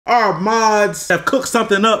Our mods have cooked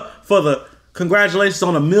something up for the congratulations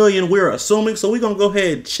on 1 million, we're assuming. So we're going to go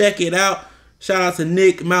ahead and check it out. Shout out to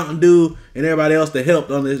Nick, Mountain Dew, and everybody else that helped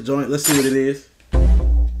on this joint. Let's see what it is.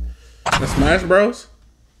 The Smash Bros?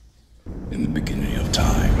 In the beginning of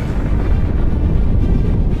time,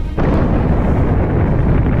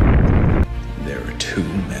 there are two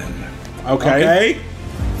men. Okay.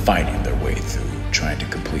 Fighting their way through, trying to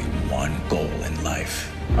complete one goal in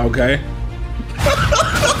life. Okay.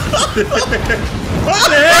 What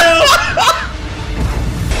the hell?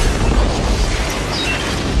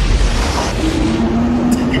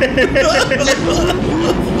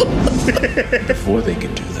 Before they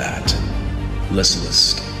can do that, let's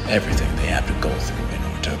list everything they have to go through in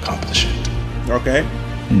order to accomplish it. Okay.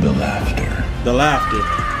 The laughter. The laughter.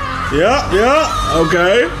 Yeah.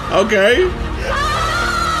 Okay.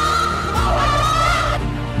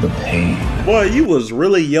 The pain. Boy, you was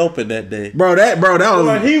really yelping that day. Bro, that was...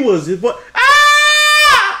 Boy, he was...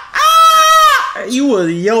 You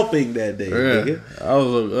was yelping that day, nigga.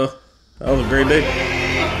 That was a great day.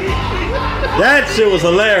 That shit was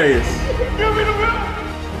hilarious.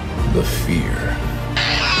 The fear.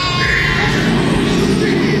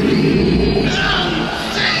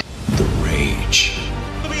 The rage.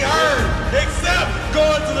 To be heard, except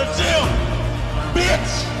going to the gym,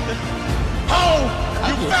 bitch. Home,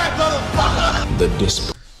 you fat motherfucker. The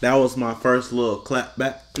disbelief. That was my first little clap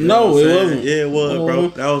back. You No, it know wasn't. Yeah, it was, bro.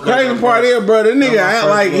 That was crazy part is, bro. The nigga act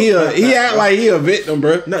like he act like he a victim,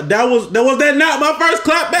 bro. No, that was that not my first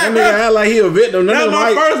clap back, That bro. nigga act like he a victim. That was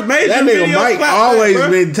my first major That nigga video Mike clap always back,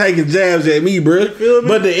 bro. been taking jabs at me, bro. feel me?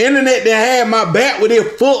 But the internet that had my back with their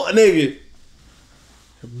foot, nigga.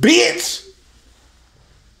 Bitch.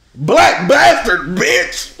 Black bastard,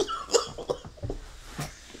 bitch.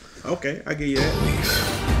 Okay, I get you that.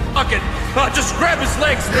 Fucking, just grab his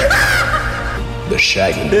legs. The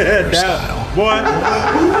shaggy hairstyle. Boy.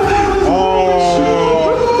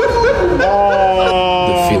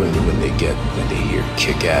 The feeling when they hear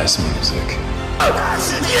kick-ass music.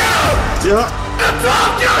 Yeah.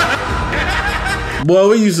 Boy,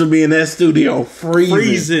 we used to be in that studio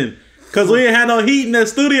freezing. Cause we ain't had no heat in that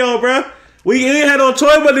studio, bro. We ain't had no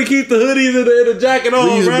choice but to keep the hoodies and the jacket on,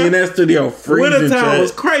 We used to be in bro. that studio freezing. Wintertime Chad.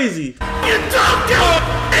 was crazy. The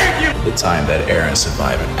time that Aaron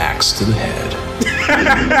survived an axe to the head.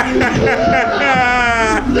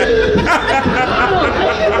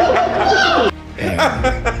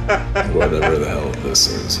 And whatever the hell this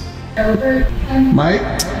is. Mike?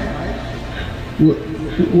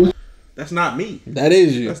 What? That's not me. That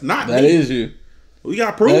is you. That's not That me. is you. We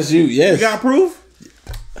got proof. That's you, yes. You got proof?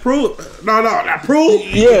 Proof? No, not proof.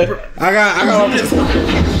 Yeah. I got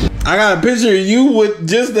a picture of you with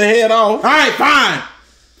just the head off. All right,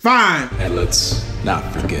 fine. And let's not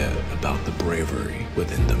forget about the bravery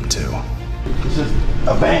within them too.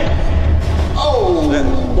 A bang. Oh.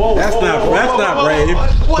 That's not brave.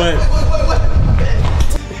 But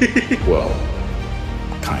Well,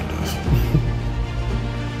 kind of.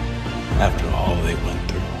 After all they went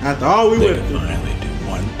through, after all we they went could through, finally do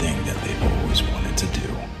one thing that they've always wanted to do.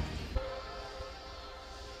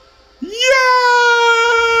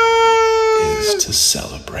 Is to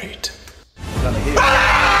celebrate.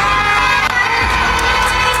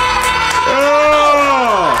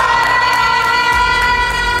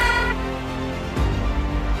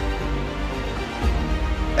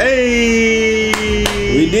 Hey,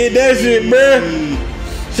 We did that shit, bruh.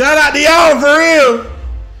 Shout out to y'all for real.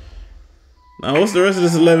 Now, what's the rest of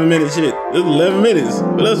this 11-minute shit? This is 11 minutes.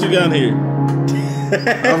 What else you got in here?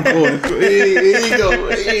 I'm cool. Here you go.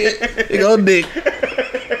 Here you go, Dick. You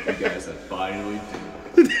guys have finally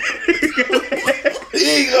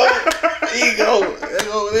Here you go. There you go.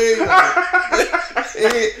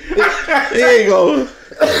 There you go.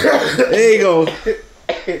 There you go.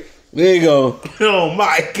 There you go. oh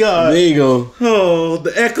my God. There you go. Oh,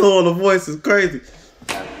 the echo on the voice is crazy.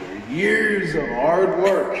 After years of hard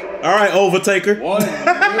work. All right, Overtaker.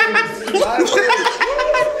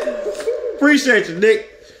 Appreciate you, Nick,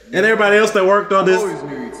 and everybody else that worked on I this. always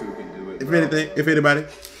knew you two can do it. If anybody.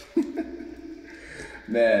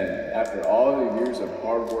 Man, after all the years of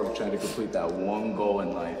hard work trying to complete that one goal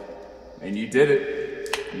in life, and you did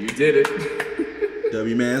it. You did it.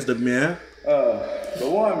 W-man. But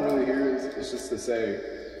why I'm really here is just to say,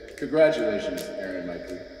 congratulations, Aaron and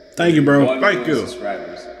Mikey. Thank you, bro. 1 Thank million you.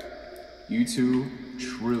 subscribers. You two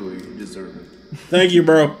truly deserve it. Thank you,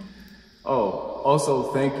 bro. Oh,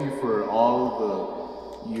 also thank you for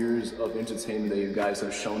all the years of entertainment that you guys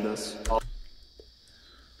have shown us.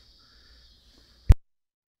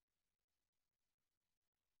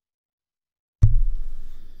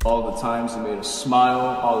 All the times you made us smile,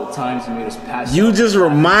 all the times you made us pass. You just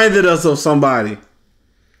reminded us of somebody.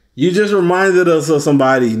 You just reminded us of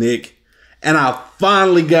somebody, Nick. And I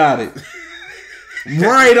finally got it.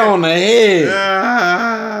 Right on the head.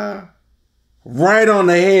 Right on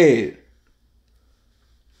the head.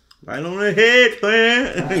 Right on the head,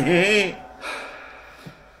 man.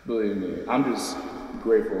 Believe me, I'm just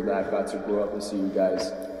grateful that I got to grow up and see you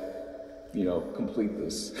guys, you know, complete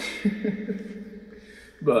this.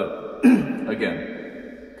 But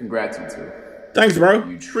again, congrats you two. Thanks, bro.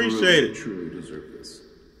 You Appreciate it. Truly deserve this.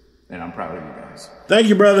 And I'm proud of you guys. Thank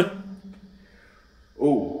you, brother.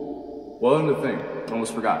 Oh, one other thing, I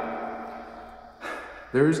almost forgot.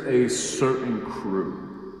 There's a certain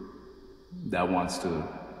crew that wants to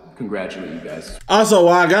congratulate you guys. Also,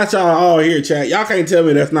 while I got y'all all here, chat, y'all can't tell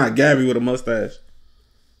me that's not Gabby with a mustache.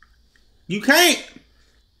 You can't.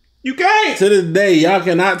 You can't. To this day, y'all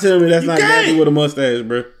cannot tell me that's not Gabby with a mustache,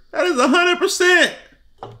 bro. That is 100%.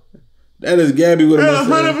 That is Gabby with a That's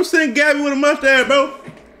mustache. 100% Gabby with a mustache, bro.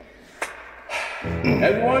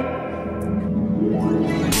 Everyone,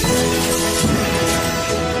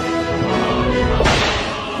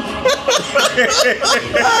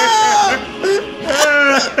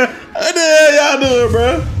 What the hell y'all doing,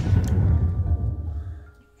 bro?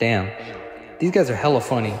 Damn. These guys are hella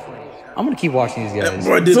funny. I'm gonna keep watching these guys.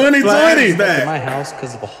 Boy, 2020 Back to my house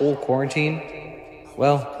because of the whole quarantine.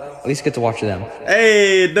 Well, at least get to watch them.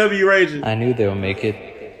 Hey, W Raging. I knew they would make it.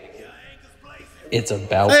 It's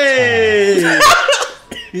about Hey. time.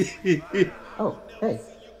 Oh, hey.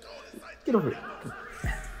 Get over here.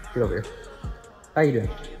 Get over here. How you doing?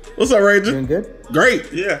 What's up, Ranger? Doing good?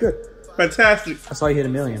 Great. Yeah. Good. Fantastic. I saw you hit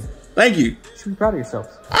 1 million. Thank you. You should be proud of yourself.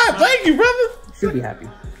 Ah, thank you, brother. You should be happy.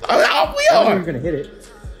 We I know you're are. gonna hit it.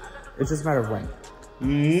 It's just a matter of when.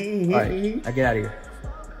 Mm-hmm. Alright, I get out of here.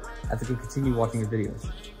 I have to go continue watching your videos.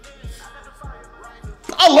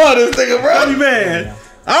 I love this nigga, bro. Love you, man. Now.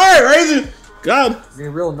 All right, Ranger. God, You're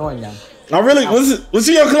getting real annoying now. I really. What's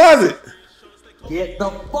in your closet? Get the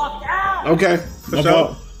fuck out! Okay. My sure.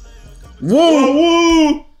 fault. Woo,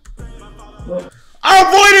 woo. Our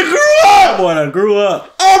boy that grew up. Boy, I grew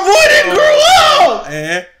up. Our boy that grew up.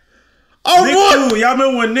 Man. Our Nick boy. too. Y'all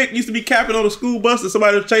remember when Nick used to be capping on the school bus and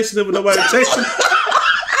somebody was chasing him and nobody was chasing him?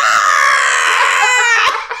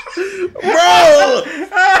 Bro,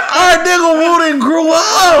 our nigga Wooden grew up.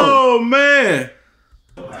 Oh, man.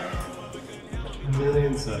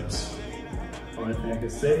 Million subs. Only thing I can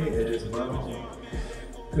say is, well,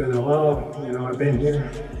 doing the love, you know, I've been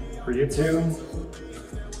here for you two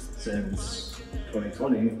since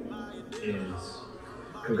 2020 is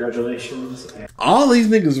congratulations. And All these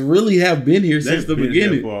niggas really have been here since the They've been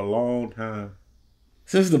beginning. there for a long time.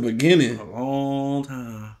 Since the beginning. A long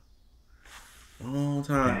time. Long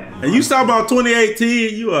time. And you talking about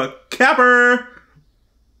 2018, you a capper.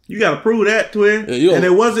 You got to prove that, twin. Yeah, and it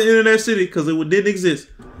wasn't InternetCity because it didn't exist.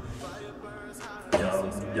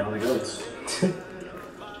 y'all the goats.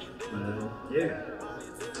 Yeah.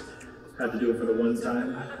 Had to do it for the one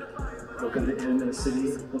time. Welcome to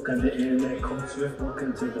InternetCity. Welcome to internet culture.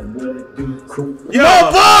 Welcome to the What It Do crew. Yo, My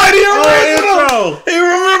boy, the original. intro. He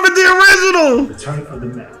remembered the original. Return of the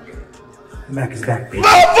Mac. The Mac is back, baby.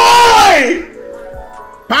 My boy.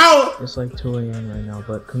 Power. It's like 2 a.m. right now,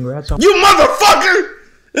 but congrats on. You motherfucker.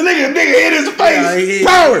 The nigga hit his face. Yeah, he hit,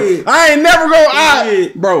 Power. he hit. I ain't never gonna. He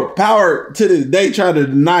hit. Bro, Power to this day try to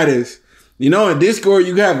deny this. You know, in Discord,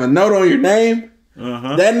 you have a note on your name.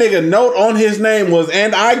 That nigga note on his name was,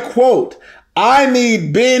 and I quote, I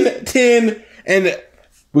need Ben 10, and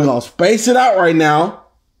we're gonna space it out right now.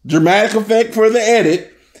 Dramatic effect for the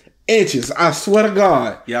edit. Inches. I swear to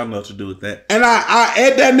God. Y'all know what to do with that. And I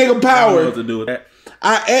at that nigga Y'all know Power. what to do with that.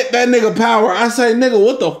 I at that nigga Power. I say, nigga,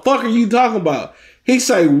 what the fuck are you talking about? He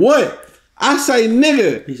say, what? I say,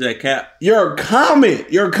 nigga, He said, Cap. your comment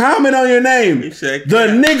on your name. He said, The Cap.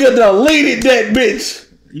 nigga deleted that bitch.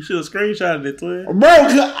 You should have screenshotted it, twin. Bro,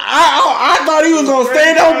 I thought he was gonna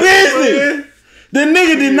stand on business. The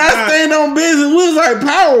nigga did not stand on business. We was like,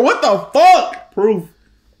 Power, what the fuck? Proof.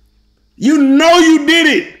 You know you did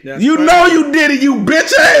it. That's You right. know you did it, you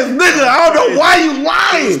bitch ass nigga. I don't know why you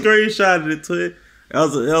lying. Screenshotted it, twin. That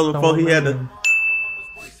was before he had to.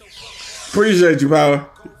 Appreciate you, Power.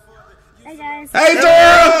 Hey guys. Hey,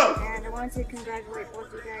 Tora! And I want to congratulate both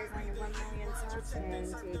you guys on your 1 million subs and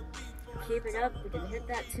to keep it up. We're gonna hit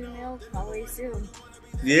that 2 mil probably soon.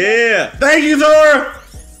 Yeah. Thank you, Tora.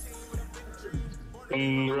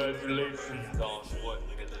 Congratulations on 1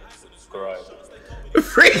 million subscribers.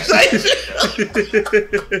 Appreciate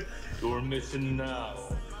you. Your mission now,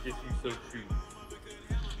 if you so choose.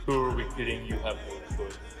 Who are we kidding? You have no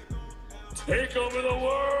choice. Take over the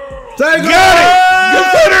world. Take Got it!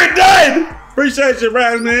 Consider it done! Appreciate you,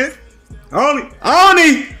 Raz, man.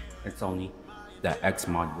 Oni! It's only that X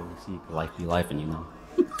mod really see life be life, and you know.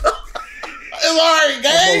 It's alright,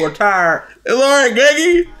 gang. I'm retired. It's alright,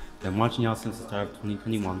 Gaggy. Been watching y'all since the start of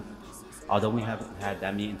 2021. Although we haven't had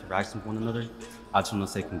that many interactions with one another, I just want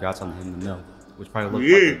to say congrats on hitting the mill, which probably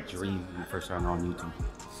looked like a dream when we first started on YouTube.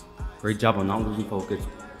 Great job on not losing focus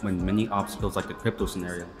when many obstacles like the crypto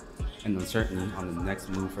scenario and uncertainty on the next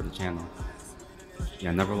move for the channel.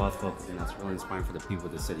 Yeah, never lost focus, and that's really inspiring for the people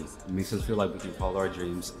of the city. It makes us feel like we can follow our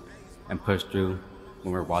dreams and push through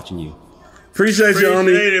when we're watching you. Appreciate you,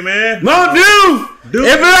 Oni. Appreciate it, man. No, dude.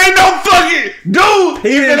 If it ain't no fucking dude,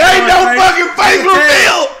 if it ain't no fucking face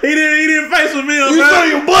reveal, he didn't face reveal. You saw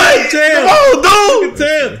your butt. Come on, dude.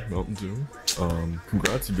 Tell. Mountain Dew.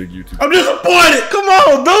 Congrats, you big YouTube. I'm disappointed. Come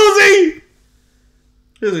on, Doozy.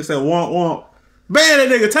 This nigga said womp womp. Ban that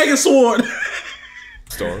nigga. Take a sword.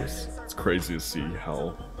 Stars. It's crazy to see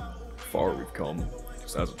how far we've come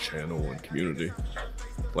just as a channel and community.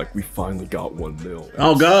 Like, we finally got 1 mil.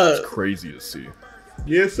 Oh, God. It's crazy to see.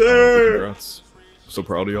 Yes, sir. Congrats. So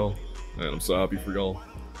proud of y'all. And I'm so happy for y'all.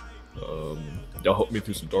 Y'all helped me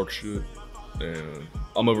through some dark shit. And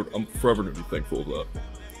I'm forever gonna be thankful of that.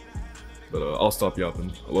 But I'll stop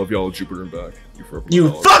yapping. I love y'all, Jupiter and back. You forever. You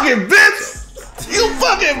fucking bitch! You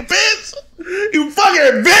fucking bitch! You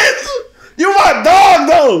fucking bitch! You my dog,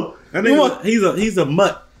 though! He's a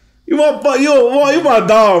mutt. You my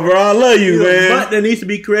dog, bro. I love you, man. Mutt that needs to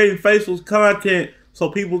be creating facial content so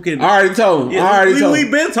people can. I already told him. Yeah, we've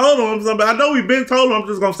been told him. I know we've been told him. I'm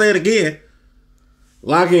just gonna say it again.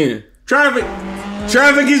 Lock in. Traffic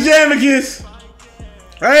is Jamicus.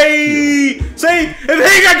 Hey, see, if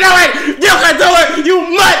he can do it, you can do it. You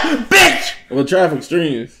mutt, bitch. Well, traffic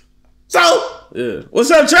streams. So, yeah.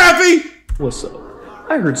 What's up, Traffy? What's up?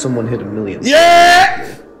 I heard someone hit 1 million.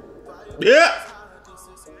 Yeah. Yeah.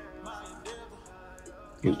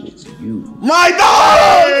 It was you. My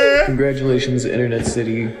dog! Congratulations, Internet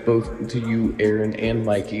City, both to you, Aaron and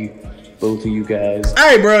Mikey. Both of you guys.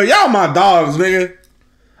 Hey, bro, y'all my dogs, nigga.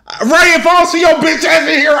 Ray, if I don't see your bitch ass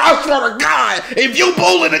in here, I swear to God, if you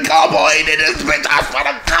bullying the cowboy into this bitch, I swear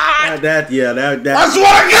to God. I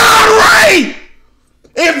swear to God, Ray!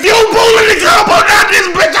 If you bullying the cowboy into this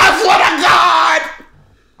bitch, I swear to God!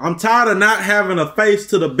 I'm tired of not having a face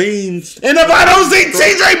to the beams. And if I don't see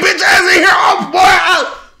TJ bitch ass in here, oh boy,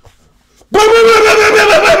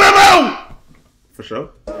 for sure.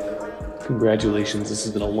 Congratulations, this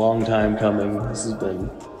has been a long time coming. This has been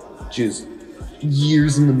just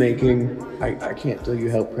years in the making. I can't tell you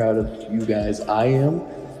how proud of you guys I am.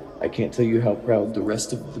 I can't tell you how proud the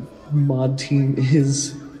rest of the mod team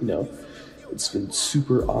is. You know, it's been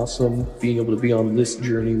super awesome being able to be on this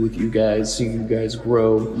journey with you guys, seeing you guys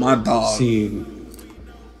grow. My dog. Seeing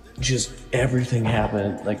just everything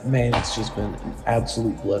happen. Like, man, it's just been an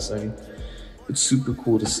absolute blessing. It's super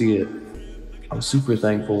cool to see it. I'm super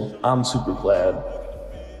thankful. I'm super glad.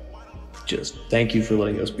 Just thank you for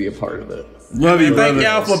letting us be a part of it. Love you, thank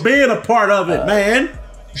y'all for being a part of it, man.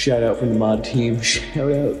 Shout out from the mod team.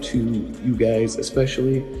 Shout out to you guys,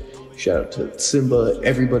 especially. Shout out to Simba,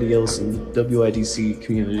 everybody else in the WIDC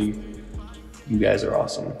community. You guys are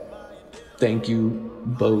awesome. Thank you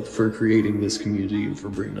both for creating this community and for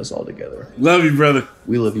bringing us all together. Love you, brother.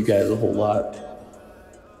 We love you guys a whole lot.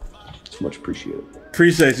 It's much appreciated.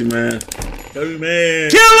 Appreciate you, man. Love you, man.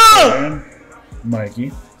 Killer!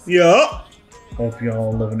 Mikey. Yeah. Hope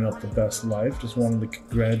y'all living up the best life. Just wanted to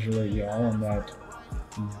congratulate y'all on that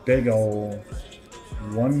big ol'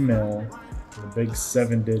 1 mil, the big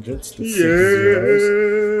 7 digits, the 6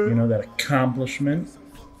 zeros. You know, that accomplishment.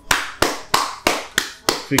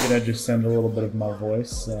 Figured I'd just send a little bit of my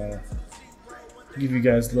voice. Give you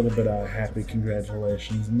guys a little bit of happy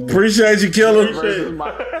congratulations. Appreciate you, Killer.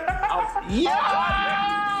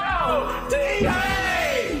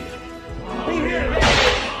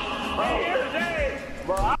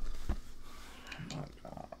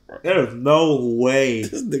 There's no way.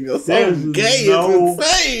 This nigga so gay, it's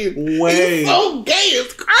insane. Way. He's so gay,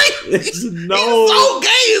 it's crazy. It's no He's so gay,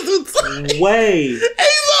 it's insane. way. He's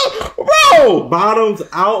so, bro. Bottoms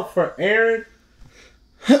out for Aaron.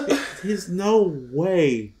 There's no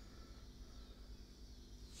way.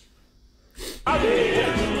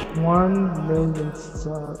 1 million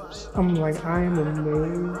subs. I'm like, I am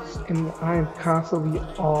amazed and I am constantly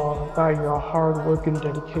awed by your hard work and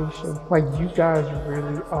dedication. Like, you guys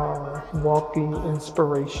really are walking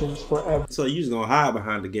inspirations forever. So you just gonna hide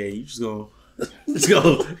behind the game. You just gonna hide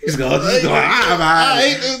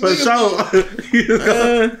behind it. For sure. You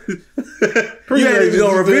just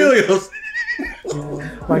gonna reveal yourself.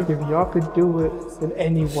 Like if y'all could do it, then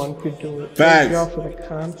anyone could do it. Facts. Thank y'all for the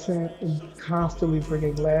content and constantly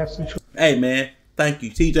bringing laughs and. Hey man, thank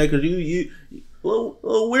you, TJ, because you a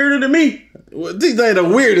little weirder than me. Well, TJ the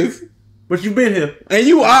weirdest. But you've been here. And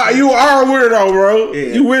you are a weirdo, bro.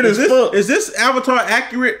 Yeah. You weird as fuck. Is this avatar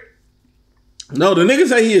accurate? No, the nigga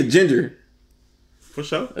say he a ginger. For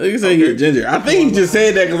sure. The nigga say he a ginger. I think he just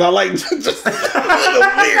said that because I like ginger.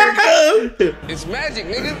 It's magic,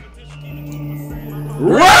 nigga.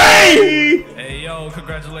 Right! Hey, yo,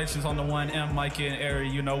 congratulations on the 1M, Mikey and Ari.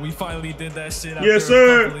 You know, we finally did that shit after Yes,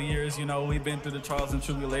 sir. a couple of years. You know, we've been through the trials and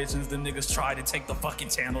tribulations. The niggas tried to take the fucking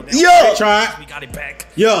channel down. Yo! They tried. We got it back.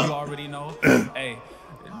 Yo! You already know. Hey,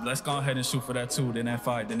 let's go ahead and shoot for that 2, then that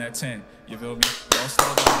 5, then that 10. You feel me? Don't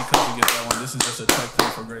slow down because you get that one. This is just a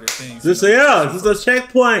checkpoint for greater things. This is a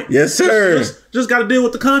checkpoint. Yes, sir. Just got to deal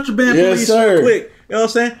with the contraband Yes, police sir. real quick. You know what I'm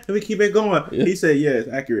saying? Let me keep it going. Yeah. He said, yeah, it's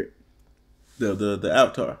accurate. The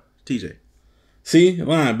avatar. TJ. See?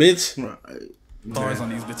 Line, bitch. Bars on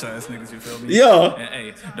these bitch ass niggas, you feel me? Yeah. And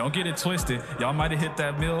hey, don't get it twisted. Y'all might have hit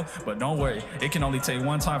that mill, but don't worry. It can only take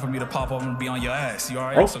one time for me to pop up and be on your ass. You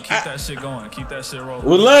alright? Oh, So keep that shit going. Keep that shit rolling.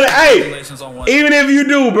 We love it. Hey, Congratulations on one. even if you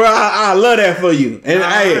do, bro, I love that for you. And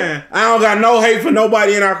hey, I don't got no hate for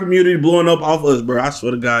nobody in our community blowing up off us, bro. I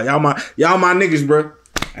swear to God, y'all my niggas, bro.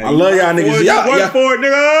 Hey, I love y'all niggas. Y'all for it,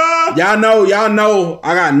 nigga. Y'all know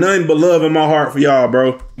I got nothing but love in my heart for y'all,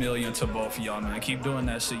 bro. Million to both of y'all, man. Keep doing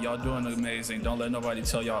that shit. Y'all doing amazing. Don't let nobody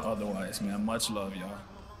tell y'all otherwise, man. Much love, y'all.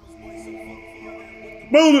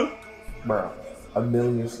 Boom. Bro, 1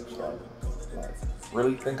 million subscribers. Like,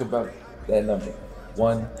 really think about that number.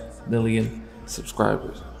 1 million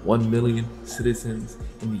subscribers. 1 million citizens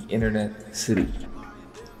in the internet city.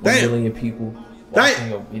 1 million people watching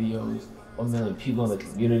your videos. 1 million people in the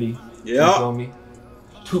community. Yeah. You feel me?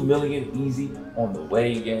 2 million easy on the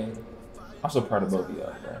way gang. I'm so proud of both of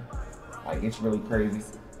y'all, man. Like, it's really crazy.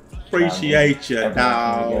 Appreciate you,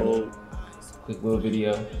 dog. Quick little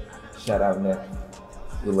video. Shout out, Nick.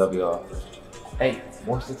 We love y'all. Hey,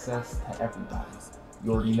 more success to everybody.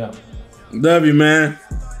 You already know. Love you, man.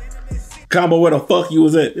 Combo, where the fuck you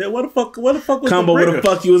was at? Yeah, what the fuck was Combo, the where the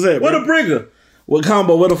fuck you was at? What bro? a brigger? What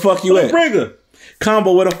Combo, where the fuck you What at? a brigger?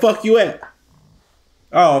 Combo, where the fuck you at?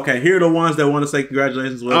 Oh, okay. Here are the ones that want to say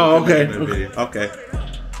congratulations. Oh, okay. Okay.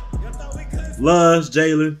 Luz,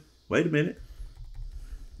 Jalen. Wait a minute.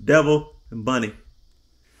 Devil and Bunny.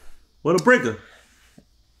 What a brigger.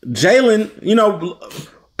 Jalen, you know,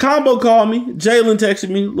 Combo called me. Jalen texted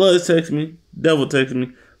me. Luz texted me. Devil texted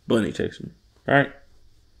me. Bunny texted me. All right?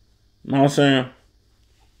 You know what I'm saying?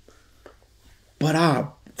 But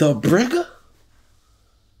the brigger?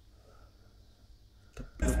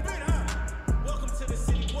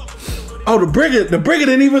 Oh, the brigger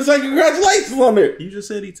didn't even say congratulations on there. You just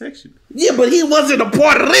said he texted you. Yeah, but he wasn't a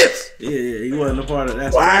part of this. Yeah, he wasn't a part of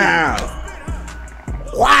that. Wow.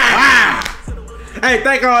 Hey,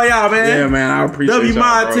 thank all y'all, man. Yeah, man, I appreciate y'all,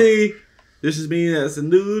 bro. WMIT. This has been a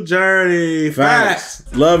new journey. Facts.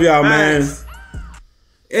 Love y'all, man.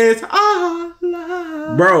 It's all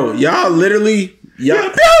love. Bro, y'all literally. You're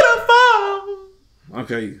beautiful.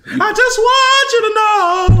 Okay. I just want you to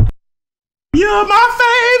know you're my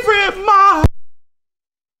favorite mom.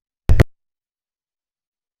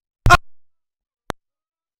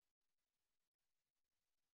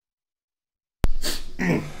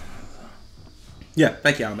 Yeah,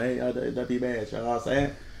 thank y'all, man. Y'all don't be mad. Y'all know what I'm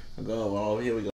saying? Go, here we go.